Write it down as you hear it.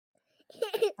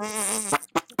This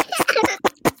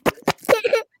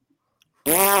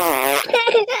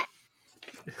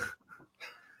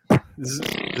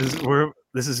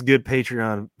is good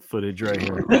Patreon footage right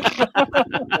here.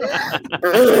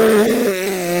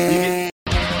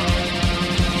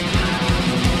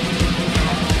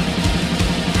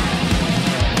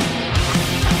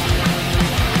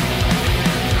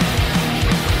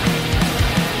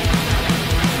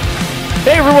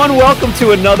 Hey everyone, welcome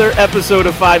to another episode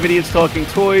of 5 Idiots Talking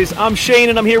Toys. I'm Shane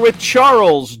and I'm here with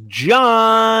Charles,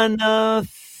 John,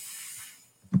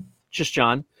 just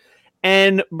John,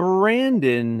 and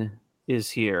Brandon is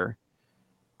here.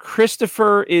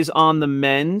 Christopher is on the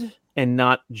mend and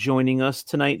not joining us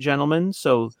tonight, gentlemen.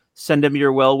 So send him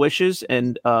your well wishes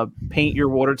and paint your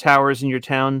water towers in your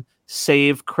town.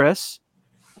 Save Chris.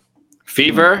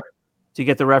 Fever. Do you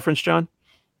get the reference, John?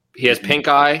 He has pink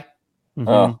eye. Mm-hmm.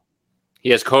 Oh. He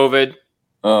has COVID.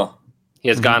 Oh. He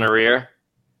has gonorrhea.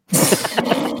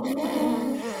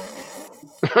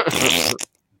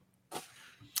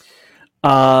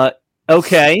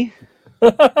 Okay.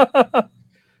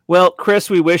 Well,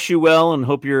 Chris, we wish you well and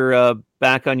hope you're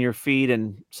back on your feet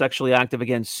and sexually active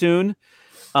again soon.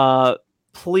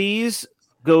 Please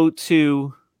go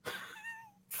to...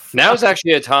 Now's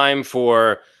actually a time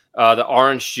for the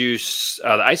orange juice, the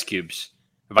ice cubes.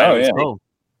 Vitamin C. Oh.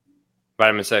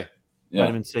 Vitamin C. Yeah.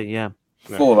 Vitamin C, yeah.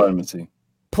 Full of vitamin C.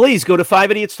 Please go to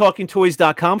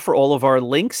 5idiotstalkingtoys.com for all of our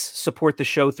links. Support the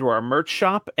show through our merch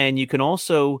shop. And you can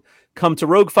also come to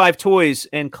Rogue 5 Toys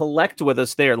and collect with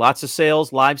us there. Lots of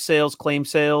sales, live sales, claim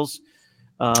sales.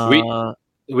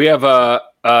 We have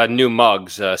new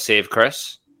mugs. Save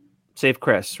Chris. Save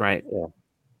Chris, right?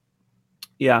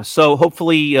 Yeah. So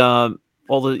hopefully all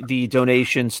the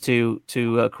donations to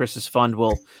Chris's fund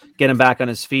will get him back on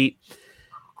his feet.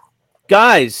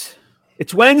 Guys,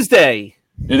 it's Wednesday.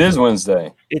 It is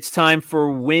Wednesday. It's time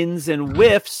for Wins and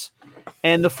Wiffs.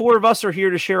 And the four of us are here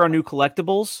to share our new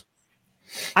collectibles.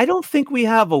 I don't think we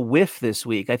have a whiff this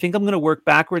week. I think I'm going to work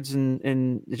backwards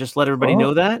and just let everybody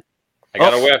know that. I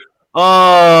got a whiff.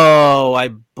 Oh, I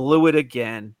blew it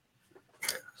again.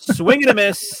 Swing and a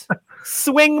miss.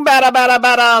 Swing, bada, bada,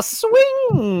 bada,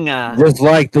 swing. Just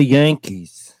like the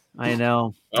Yankees. I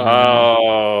know.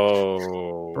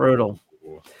 Oh. Brutal.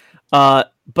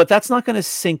 But that's not going to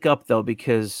sync up, though,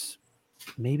 because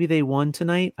maybe they won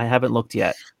tonight. I haven't looked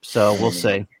yet, so we'll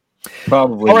see.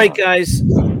 Probably. All right, guys.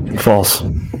 False.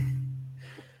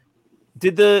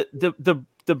 Did the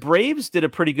Braves did a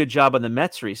pretty good job on the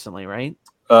Mets recently, right?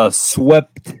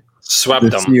 Swept the the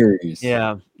them. series.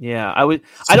 Yeah.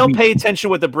 I don't pay attention to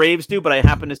what the Braves do, but I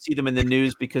happen to see them in the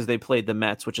news because they played the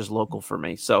Mets, which is local for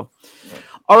me. So,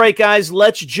 all right, guys,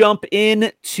 let's jump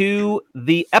into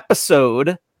the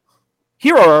episode.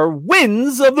 Here are our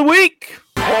wins of the week.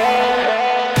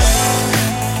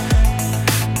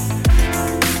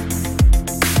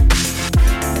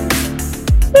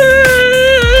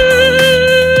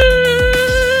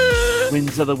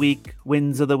 Wins of the week.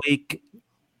 Wins of the week.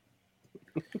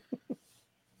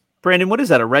 Brandon, what is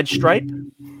that? A red stripe?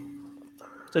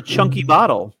 It's a chunky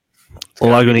bottle.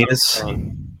 Lagunitas.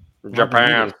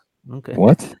 Japan. Okay.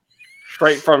 What?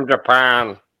 Straight from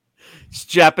Japan. It's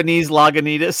Japanese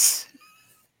Lagunitas.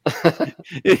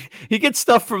 He gets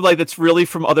stuff from that's really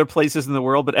from other places in the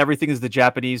world, but everything is the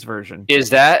Japanese version. Is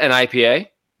that an IPA?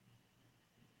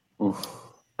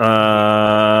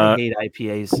 I hate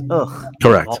IPAs. Ugh.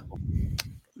 Correct. Awful.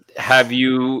 Have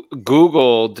you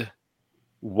Googled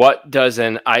what does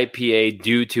an IPA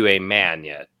do to a man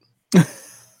yet?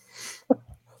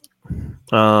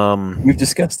 We've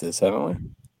discussed this, haven't we?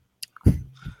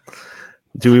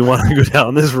 Do we want to go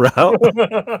down this route?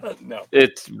 No.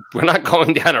 We're not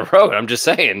going down a road. I'm just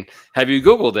saying. Have you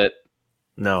Googled it?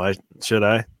 No, should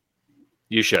I?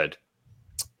 You should.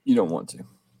 You don't want to.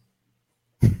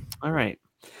 All right.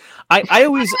 I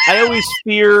always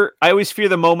fear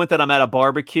the moment that I'm at a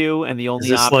barbecue and the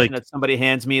only option that somebody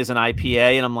hands me is an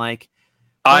IPA, and I'm like,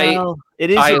 well,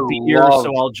 it is a beer,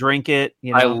 so I'll drink it.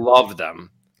 You know? I love them.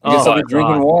 I guess I'll be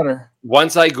drinking water.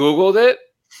 Once I Googled it,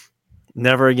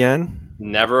 Never again.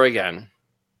 never again.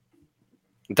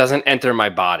 It doesn't enter my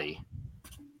body.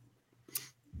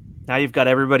 Now you've got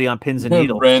everybody on pins and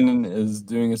needles. Brandon is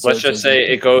doing a Let's just say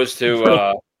it goes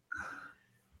to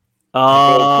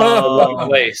Oh,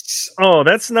 place. Oh,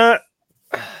 that's not.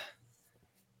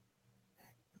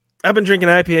 I've been drinking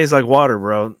IPAs like water,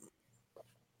 bro.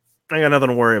 I got nothing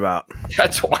to worry about.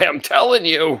 That's why I'm telling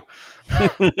you.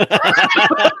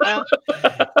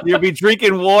 you'll be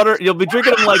drinking water. You'll be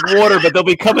drinking them like water, but they'll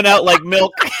be coming out like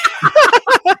milk.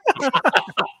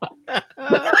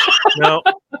 No,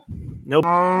 nope.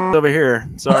 Over here.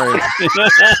 Sorry.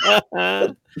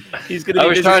 He's going to I be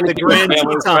was visiting trying to the keep it Grand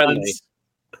family friendly. Tetons.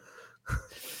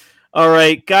 All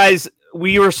right, guys,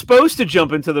 we were supposed to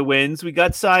jump into the wins. We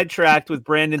got sidetracked with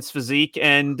Brandon's physique,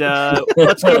 and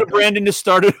let's go to Brandon to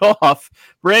start it off.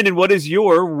 Brandon, what is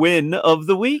your win of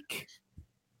the week?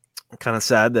 I'm kind of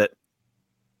sad that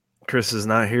Chris is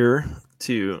not here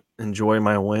to enjoy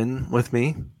my win with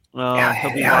me.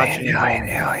 He'll be watching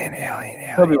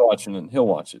it. He'll be watching it. He'll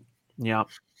watch it. Yeah.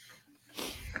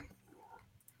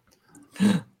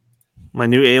 My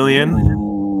new alien,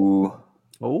 Ooh.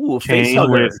 Oh, Kane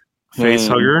with face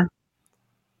hugger.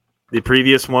 The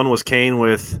previous one was Kane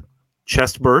with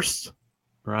chest burst.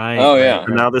 Right. Oh, yeah.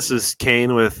 And now this is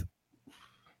Kane with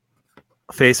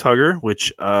face hugger,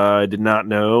 which I did not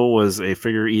know was a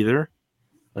figure either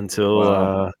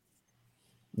until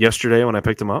yesterday when I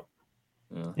picked him up.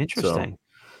 Yeah. Interesting.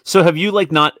 So have you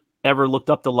not ever looked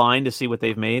up the line to see what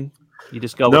they've made? You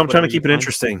just go. No, with I'm trying to whatever keep it you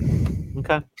interesting. find?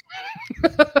 Okay.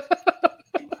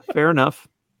 Fair enough.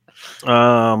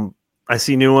 I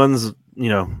see new ones,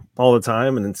 all the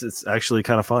time, and it's actually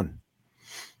kind of fun.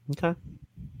 Okay.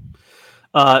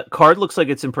 Card looks like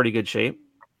it's in pretty good shape.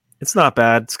 It's not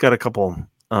bad. It's got a couple.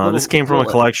 This came from a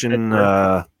collection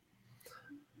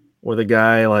where the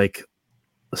guy,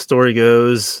 the story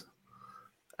goes,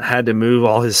 had to move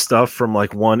all his stuff from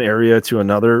one area to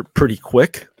another pretty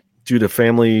quick due to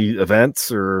family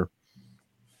events or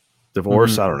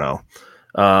divorce. I don't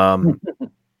know.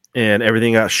 And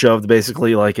everything got shoved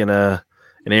basically in an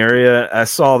area. I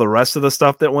saw the rest of the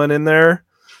stuff that went in there,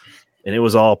 and it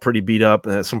was all pretty beat up.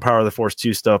 And some Power of the Force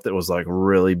 2 stuff that was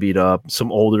really beat up. Some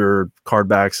older card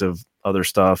backs of other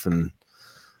stuff,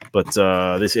 but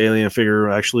this alien figure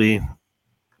actually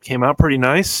came out pretty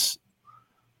nice.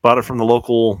 Bought it from the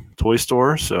local toy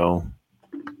store, so.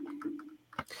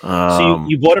 So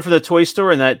you bought it for the toy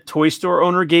store, and that toy store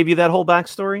owner gave you that whole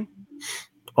backstory?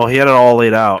 Oh, he had it all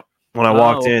laid out. When I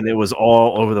walked in, it was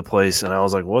all over the place, and I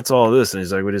was like, "What's all this?" And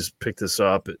he's like, "We just picked this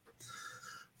up." It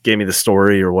gave me the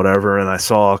story or whatever, and I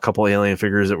saw a couple alien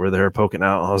figures that were there poking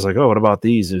out. I was like, "Oh, what about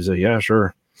these?" He was like, "Yeah,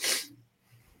 sure."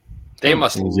 They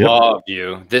must love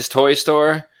you. This toy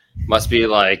store must be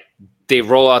they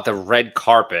roll out the red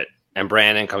carpet, and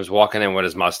Brandon comes walking in with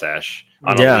his mustache.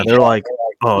 Yeah, they're like,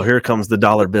 "Oh, here comes the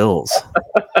dollar bills."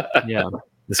 Yeah.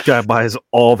 This guy buys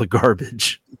all the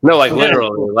garbage. No,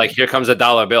 literally, here comes the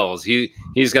dollar bills.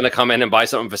 He's gonna come in and buy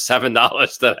something for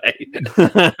 $7 today.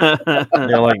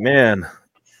 You're man.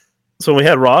 So when we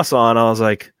had Ross on, I was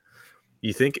like,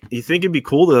 you think it'd be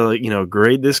cool to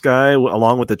grade this guy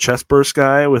along with the chest burst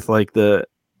guy with the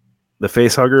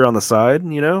face hugger on the side,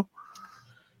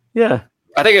 Yeah.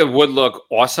 I think it would look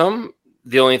awesome.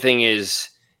 The only thing is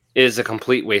a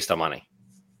complete waste of money.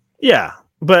 Yeah,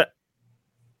 but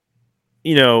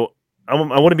I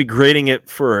wouldn't be grading it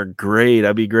for a grade.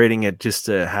 I'd be grading it just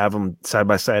to have them side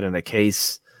by side in a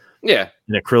case. Yeah,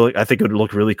 in acrylic. I think it would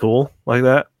look really cool like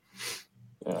that.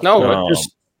 Yeah. No,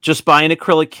 just buy an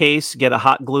acrylic case, get a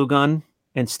hot glue gun,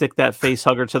 and stick that face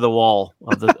hugger to the wall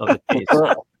of the case,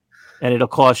 and it'll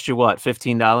cost you what,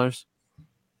 $15?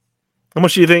 How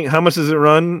much do you think? How much does it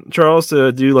run, Charles,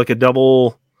 to do a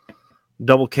double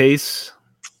case?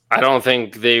 I don't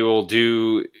think they will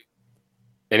do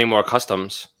any more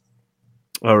customs.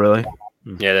 Oh, really?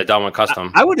 Yeah, they're done with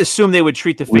custom. I would assume they would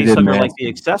treat the face hugger like the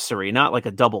accessory, not like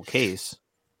a double case.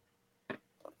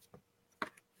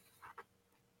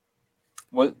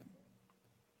 What?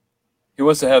 He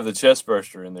wants to have the chest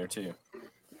burster in there too.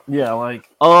 Yeah,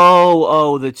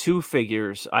 the two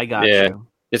figures. I got you.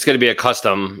 It's going to be a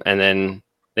custom, and then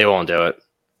they won't do it.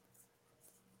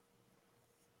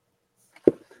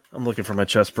 I'm looking for my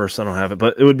chest burst. I don't have it,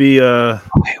 but it would be wait.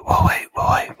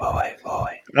 I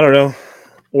don't know.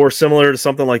 Or similar to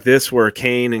something like this, where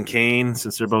Kane and Kane,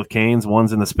 since they're both Kanes,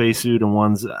 one's in the spacesuit and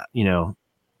one's,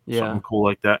 something cool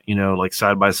like that.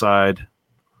 Side by side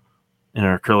in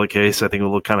an acrylic case. I think it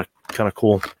would look kind of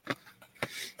cool.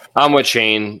 I'm with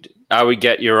Shane. I would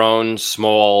get your own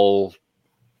small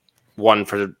one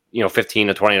for $15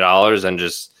 to $20 and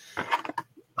just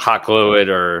hot glue it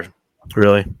or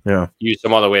really, yeah, use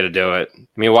some other way to do it. I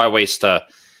mean, why waste?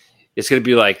 It's going to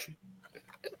be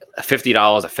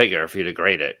 $50 a figure for you to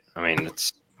grade it. I mean,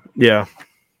 it's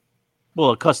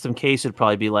Well, a custom case would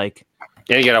probably be you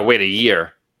got to wait a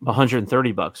year.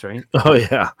 $130, right? Oh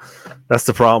yeah, that's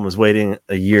the problem, is waiting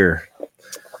a year.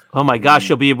 Oh my gosh,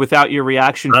 you'll be without your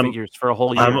reaction figures for a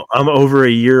whole year. I'm over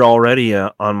a year already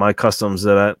on my customs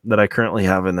that I currently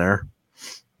have in there.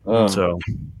 So,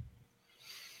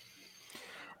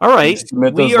 all right,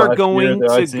 we are going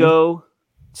to go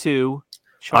to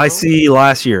Charles. I see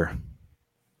last year.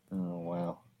 Oh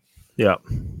wow! Yeah.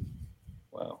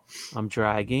 Wow. I'm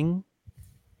dragging.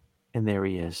 And there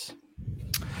he is.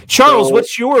 Charles, So-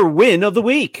 what's your win of the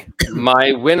week?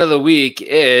 My win of the week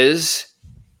is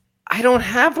I don't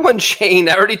have one, Shane.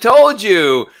 I already told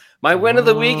you. My win of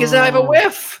the week is I have a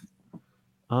whiff.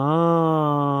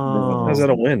 Oh. How's that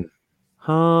a win?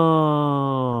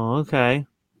 Oh, okay.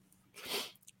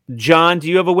 John, do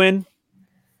you have a win?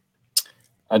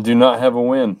 I do not have a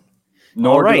win.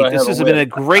 Nor All right. do I This have has a been win. a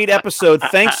great episode.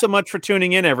 Thanks so much for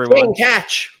tuning in, everyone. Shane,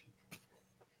 catch.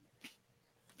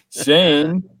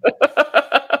 Shane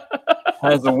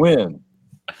has a win.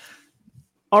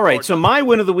 All right. So my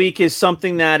win of the week is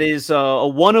something that is a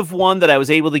one of one that I was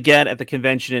able to get at the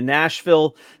convention in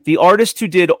Nashville. The artist who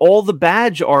did all the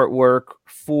badge artwork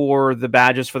for the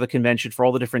badges for the convention for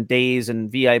all the different days and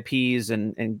VIPs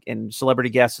and celebrity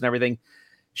guests and everything.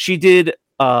 She did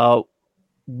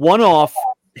one-off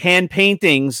hand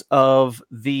paintings of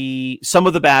some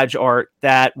of the badge art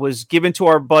that was given to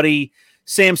our buddy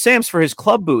Sam Sams for his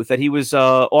club booth that he was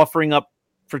offering up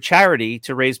for charity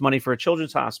to raise money for a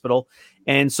children's hospital.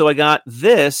 And so I got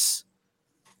this,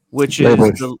 which is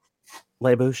the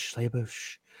Labouche,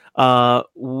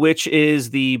 which is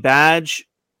the badge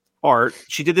art.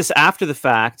 She did this after the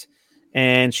fact,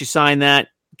 and she signed that,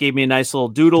 gave me a nice little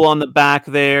doodle on the back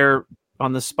there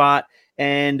on the spot.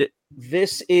 And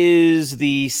this is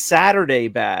the Saturday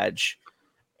badge,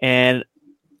 and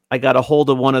I got a hold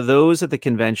of one of those at the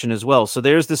convention as well. So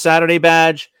there's the Saturday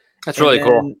badge. That's really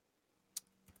cool.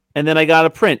 And then I got a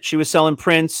print. She was selling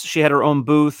prints. She had her own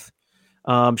booth.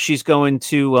 She's going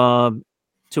to an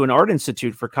art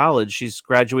institute for college. She's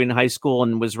graduating high school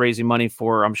and was raising money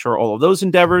for, I'm sure, all of those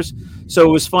endeavors. So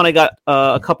it was fun. I got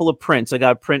a couple of prints. I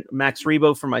got a print Max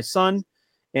Rebo for my son,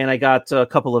 and I got a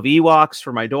couple of Ewoks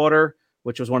for my daughter,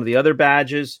 which was one of the other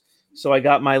badges. So I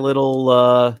got my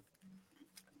little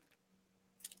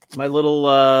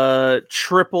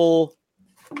triple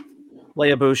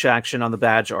Leia Bush action on the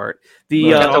badge art.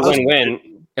 That's a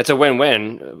win-win. It's a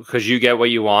win-win because you get what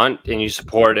you want and you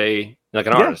support an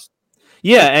artist.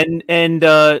 Yeah, and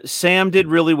Sam did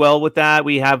really well with that.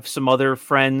 We have some other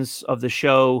friends of the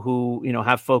show who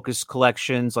have focused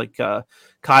collections, like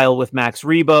Kyle with Max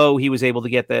Rebo. He was able to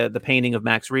get the painting of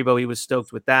Max Rebo. He was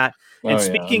stoked with that. And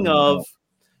speaking of,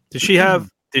 did she have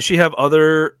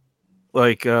other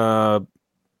like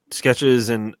sketches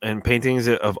and paintings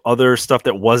of other stuff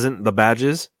that wasn't the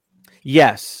badges?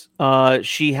 Yes,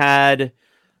 she had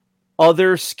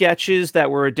other sketches that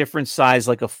were a different size,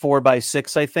 like a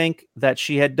 4x6, I think, that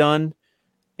she had done.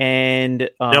 And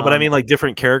no, but I mean like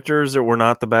different characters that were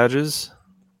not the badges.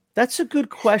 That's a good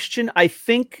question. I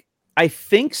think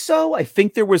so. I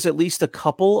think there was at least a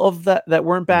couple of that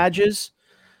weren't badges.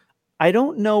 I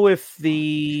don't know if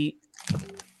the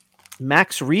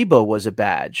Max Rebo was a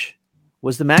badge.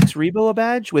 Was the Max Rebo a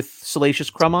badge with Salacious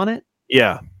Crumb on it?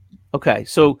 Yeah. Okay.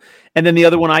 So, and then the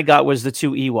other one I got was the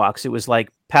two Ewoks. It was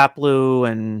like Paplu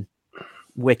and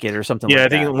Wicked or something. Yeah, like I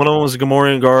think that. one of them was a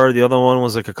Gamorrean guard. The other one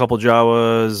was like a couple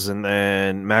Jawas, and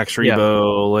then Max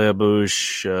Rebo, Leia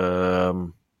Bush.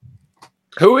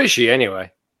 Who is she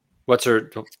anyway? What's her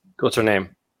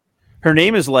name? Her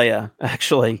name is Leia,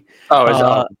 actually. Oh, is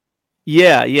it?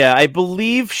 Yeah. I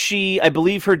believe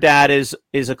her dad is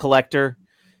a collector.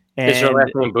 Is her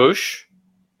last name Bush?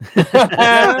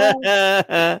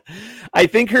 I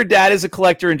think her dad is a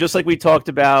collector, and just like we talked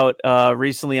about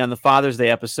recently on the Father's Day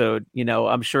episode,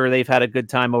 I'm sure they've had a good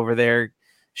time over there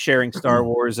sharing Star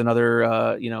Wars and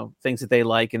other things that they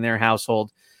like in their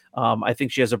household. I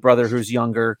think she has a brother who's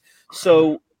younger.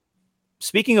 So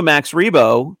speaking of Max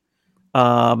Rebo,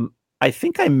 I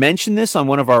think I mentioned this on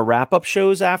one of our wrap-up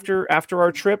shows after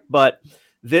our trip, but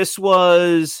this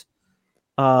was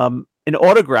an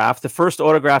autograph, the first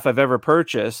autograph I've ever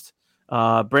purchased.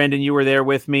 Brandon, you were there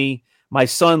with me. My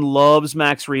son loves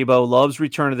Max Rebo, loves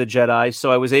Return of the Jedi,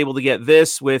 so I was able to get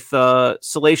this with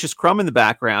Salacious Crumb in the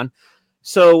background.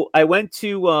 So I went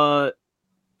to,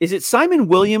 is it Simon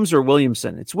Williams or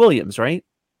Williamson? It's Williams, right?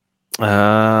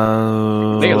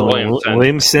 I think it's Williamson.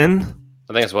 Williamson?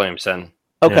 I think it's Williamson.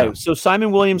 Okay, Yeah. So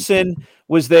Simon Williamson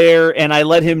was there, and I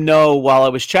let him know while I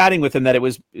was chatting with him that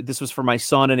this was for my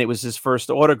son, and it was his first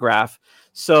autograph.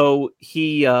 So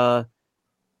he said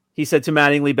to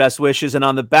Mattingly, best wishes, and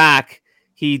on the back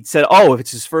he said, "Oh, if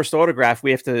it's his first autograph,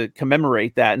 we have to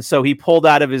commemorate that." And so he pulled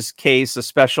out of his case a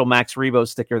special Max Rebo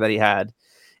sticker that he had,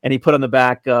 and he put on the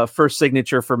back first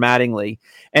signature for Mattingly.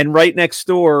 And right next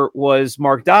door was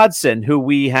Mark Dodson, who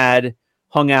we had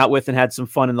hung out with and had some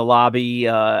fun in the lobby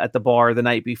at the bar the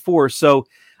night before. So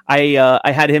I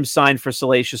had him signed for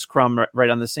Salacious Crumb right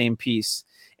on the same piece.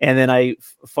 And then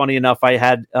funny enough, I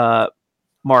had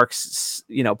Mark's,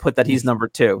 put that he's number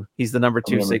 2. He's the number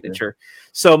 2 signature. 2.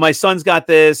 So my son's got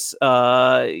this.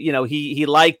 He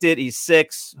liked it. He's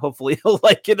 6. Hopefully he'll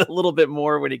like it a little bit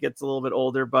more when he gets a little bit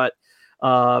older. But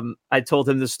I told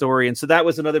him the story, and so that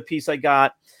was another piece I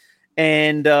got.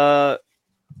 And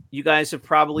you guys have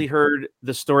probably heard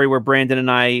the story where Brandon and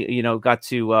I, got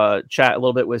to chat a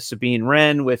little bit with Sabine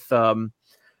Wren, with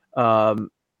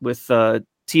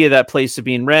Tia that plays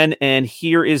Sabine Wren. And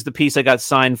here is the piece I got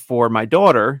signed for my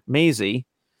daughter, Maisie.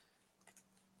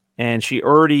 And she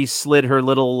already slid her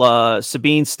little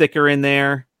Sabine sticker in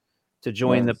there to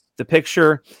join the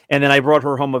picture. And then I brought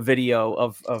her home a video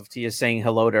of Tia saying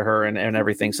hello to her and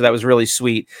everything. So that was really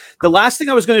sweet. The last thing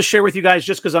I was going to share with you guys,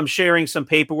 just because I'm sharing some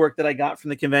paperwork that I got from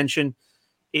the convention,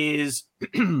 is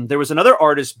there was another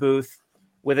artist booth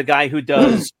with a guy who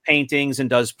does paintings and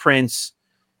does prints.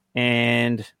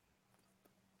 And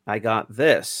I got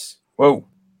this. Whoa.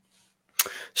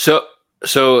 So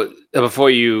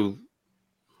before you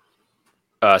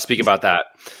speak about that,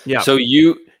 yeah. So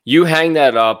you hang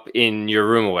that up in your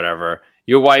room or whatever.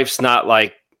 Your wife's not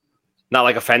like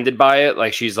offended by it.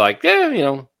 Like she's like,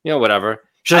 yeah, whatever.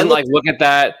 She doesn't look at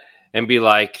that and be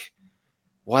like,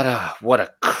 what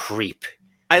a creep.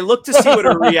 I looked to see what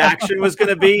her reaction was going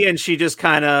to be, and she just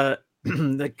kind of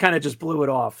just blew it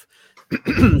off.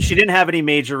 She didn't have any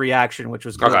major reaction, which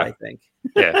was good, I think.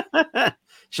 Yeah.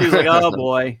 She was like, oh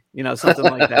boy, something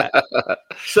like that.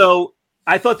 So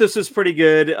I thought this was pretty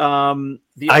good.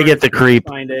 I get the creep.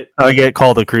 I get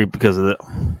called a creep because of it.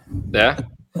 Yeah.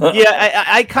 Yeah,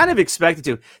 I kind of expected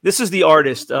to. This is the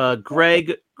artist,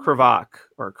 Greg Kravac.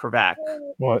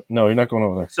 What? No, you're not going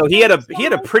over there. So he had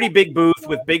a pretty big booth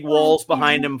with big walls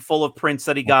behind him, full of prints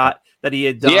that he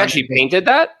had done. He actually painted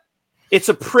that? It's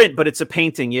a print, but it's a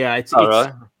painting. Yeah, it's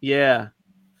really? Yeah.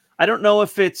 I don't know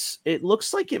if it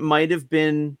looks like it might have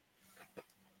been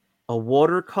a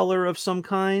watercolor of some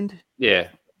kind. Yeah.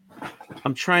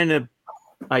 I'm trying to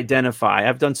identify.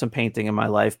 I've done some painting in my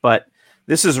life, but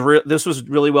this was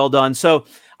really well done. So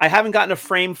I haven't gotten a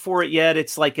frame for it yet.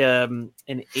 It's like an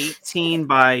 18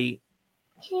 by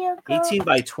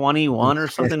 21 or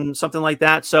something like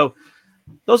that. So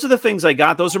those are the things I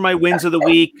got. Those are my wins of the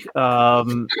week.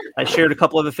 I shared a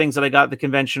couple of the things that I got at the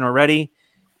convention already.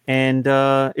 And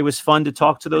it was fun to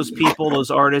talk to those people, those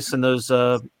artists, and those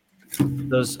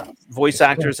voice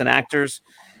actors and actors.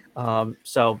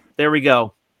 So there we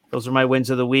go. Those are my wins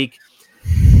of the week.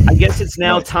 I guess it's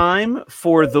now time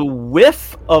for the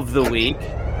whiff of the week.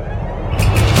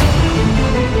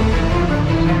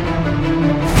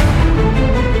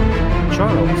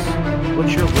 Charles,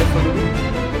 what's your whiff of the week?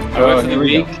 Here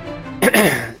we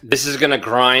go. This is going to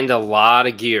grind a lot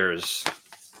of gears.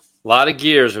 A lot of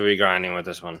gears we'll be grinding with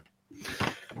this one.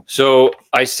 So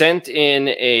I sent in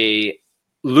a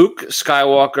Luke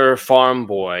Skywalker farm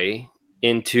boy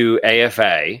into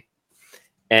AFA,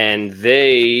 and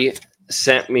they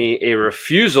sent me a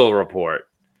refusal report.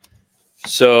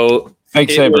 So fake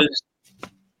saber.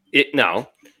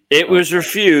 It was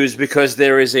refused because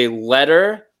there is a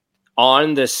letter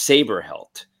on the saber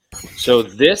hilt. So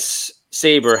this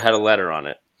saber had a letter on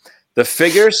it. The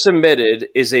figure submitted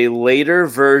is a later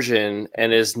version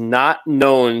and is not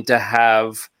known to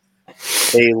have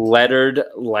a lettered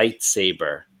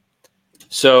lightsaber.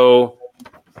 So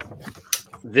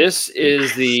this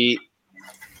is the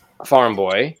farm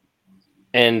boy,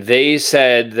 and they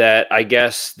said that I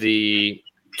guess the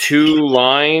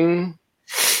 2-line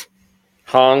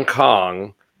Hong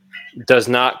Kong does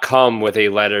not come with a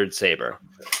lettered saber.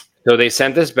 So they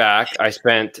sent this back. I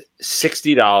spent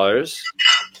 $60,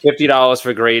 $50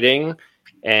 for grading,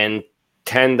 and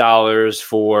 $10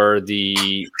 for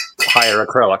the higher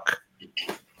acrylic.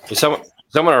 Is someone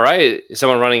all right? Is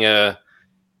someone running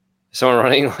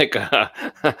like a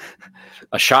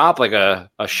shop, like a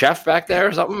chef back there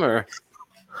or something? Or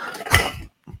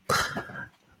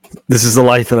this is the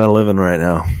life that I live in right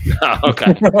now. Oh,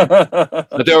 okay.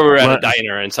 But they were at a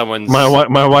diner and someone's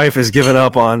my wife has given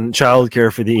up on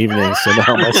childcare for the evening, so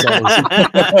now my son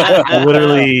is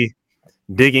literally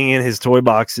digging in his toy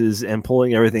boxes and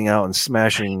pulling everything out and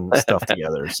smashing stuff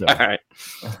together. So all right.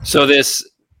 So this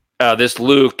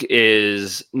Luke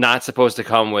is not supposed to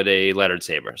come with a lettered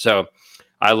saber. So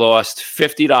I lost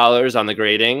 $50 on the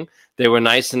grading. They were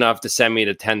nice enough to send me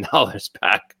the $10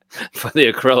 back for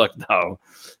the acrylic, though.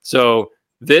 So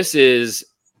this is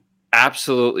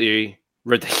absolutely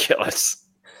ridiculous.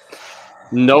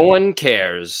 No one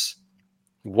cares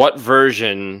what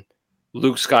version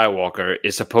Luke Skywalker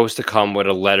is supposed to come with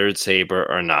a lettered saber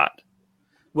or not.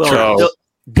 Well, so,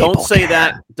 don't say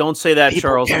that. Don't say that,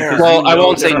 Charles. Well, I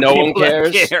won't say no one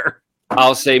cares.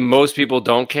 I'll say most people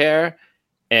don't care.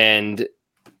 And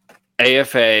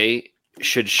AFA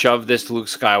should shove this Luke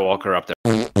Skywalker up there.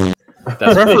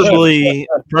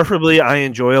 Preferably, I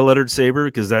enjoy a lettered saber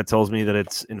because that tells me that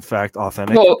it's in fact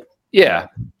authentic. Well, yeah.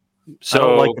 So I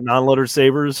don't like the non-lettered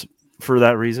sabers for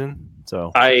that reason.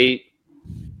 So I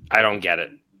don't get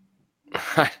it.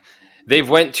 They've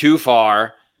went too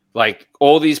far. Like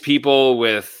all these people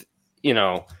with,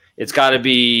 it's got to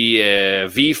be a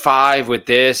V5 with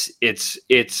this.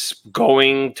 It's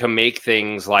going to make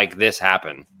things like this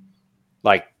happen.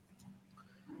 Like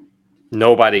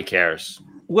nobody cares.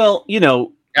 Well, as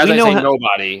I say,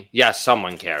 nobody. Yes,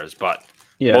 someone cares, but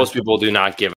most people do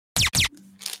not give.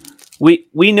 We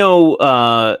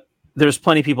know there's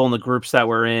plenty of people in the groups that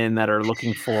we're in that are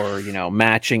looking for,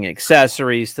 matching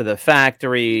accessories to the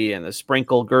factory and the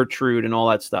sprinkle Gertrude and all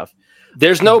that stuff.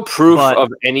 There's no proof of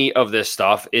any of this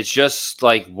stuff. It's just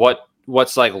like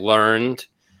what's like learned.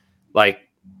 Like,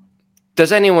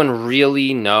 does anyone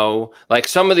really know? Like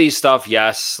some of these stuff,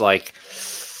 yes, like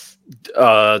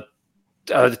Boba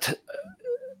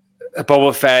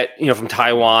Fett, from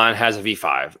Taiwan has a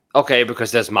V5. Okay,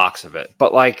 because there's mocks of it.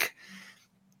 But like,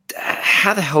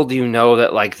 how the hell do you know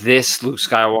that like this Luke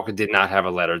Skywalker did not have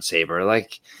a lettered saber?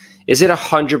 Like, is it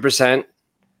 100%?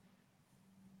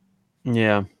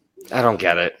 Yeah. I don't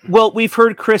get it. Well, we've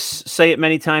heard Chris say it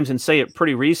many times and say it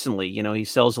pretty recently. He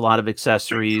sells a lot of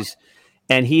accessories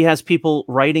and he has people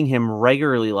writing him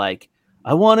regularly like,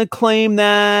 I want to claim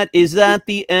that. Is that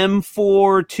the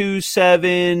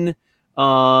M427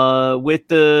 with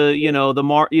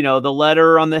the, the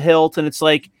letter on the hilt? And it's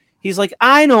like, he's like,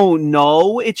 I don't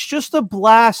know. It's just a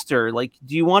blaster. Like,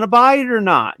 do you want to buy it or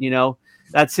not?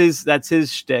 That's his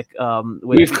shtick.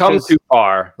 We've come too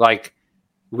far. Like,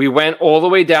 we went all the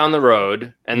way down the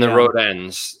road and the road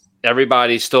ends.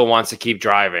 Everybody still wants to keep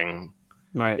driving.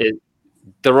 Right.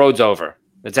 The road's over.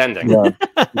 It's ending. Yeah.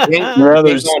 You can't go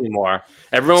anymore.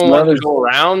 Everyone wants to go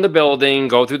around the building,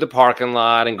 go through the parking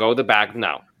lot, and go the back.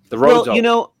 No, the road's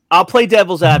over. I'll play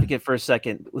devil's advocate for a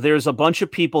second. There's a bunch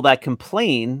of people that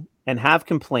complain and have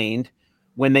complained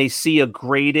when they see a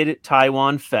graded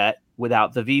Taiwan Fett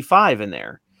without the V5 in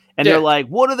there. And they're like,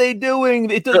 what are they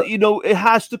doing? It does, it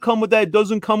has to come with that. It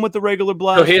doesn't come with the regular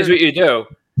blaster. So here's what you do.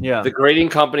 Yeah. The grading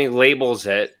company labels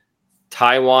it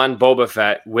Taiwan Boba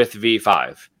Fett with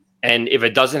V5. And if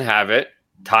it doesn't have it,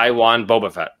 Taiwan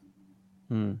Boba Fett.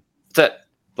 That's it.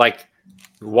 Like,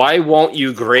 why won't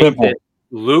you grade it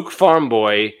Luke Farm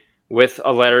Boy with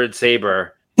a lettered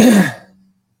saber? I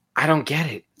don't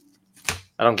get it.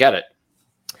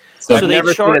 So I've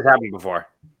never seen this happen before.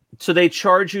 So they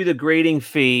charge you the grading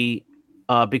fee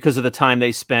because of the time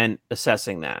they spent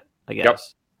assessing that, I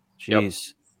guess. Yep.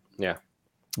 Jeez. Yep.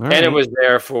 Yeah. And it was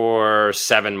there for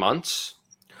 7 months.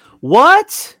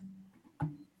 What?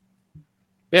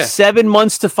 Yeah. 7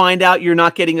 months to find out you're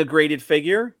not getting a graded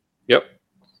figure? Yep.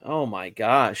 Oh my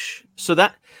gosh. So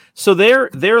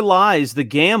there lies the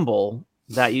gamble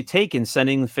that you take in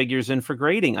sending the figures in for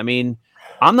grading. I mean,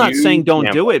 I'm not saying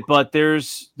don't do it, but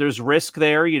there's risk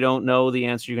there. You don't know the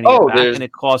answer you're going to get back, and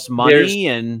it costs money.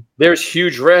 And there's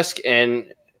huge risk.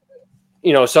 And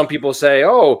some people say,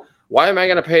 "Oh, why am I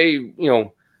going to pay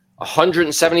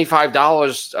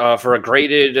 $175 for a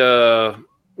graded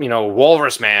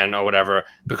walrus man or whatever?"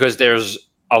 Because there's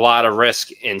a lot of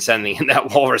risk in sending in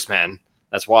that walrus man.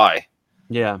 That's why.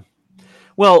 Yeah.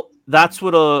 Well, that's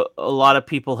what a lot of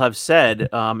people have said,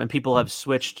 and people have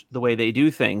switched the way they do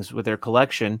things with their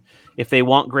collection. If they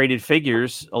want graded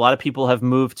figures, a lot of people have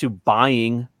moved to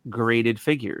buying graded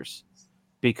figures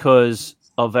because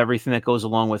of everything that goes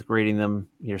along with grading them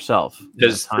yourself.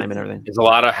 There's time and everything. There's a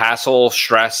lot of hassle,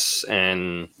 stress,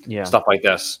 and stuff like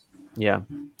this. Yeah.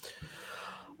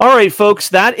 All right, folks,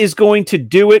 that is going to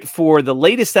do it for the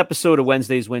latest episode of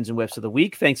Wednesday's Wins and Whiffs of the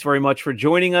Week. Thanks very much for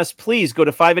joining us. Please go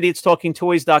to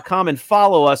 5idiotstalkingtoys.com and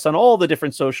follow us on all the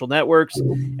different social networks.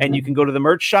 And you can go to the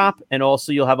merch shop, and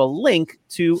also you'll have a link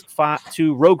to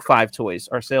Rogue 5 Toys,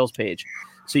 our sales page.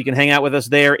 So you can hang out with us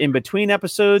there in between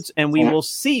episodes, and we will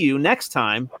see you next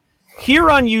time here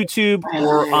on YouTube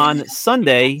or on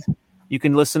Sunday. You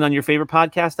can listen on your favorite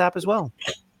podcast app as well.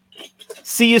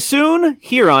 See you soon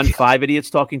here on 5 Idiots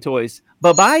Talking Toys.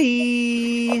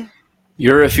 Bye-bye.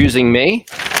 You're refusing me?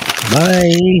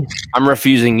 Bye. I'm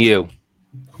refusing you.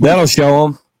 That'll show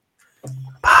them.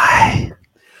 Bye.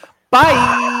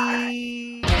 Bye.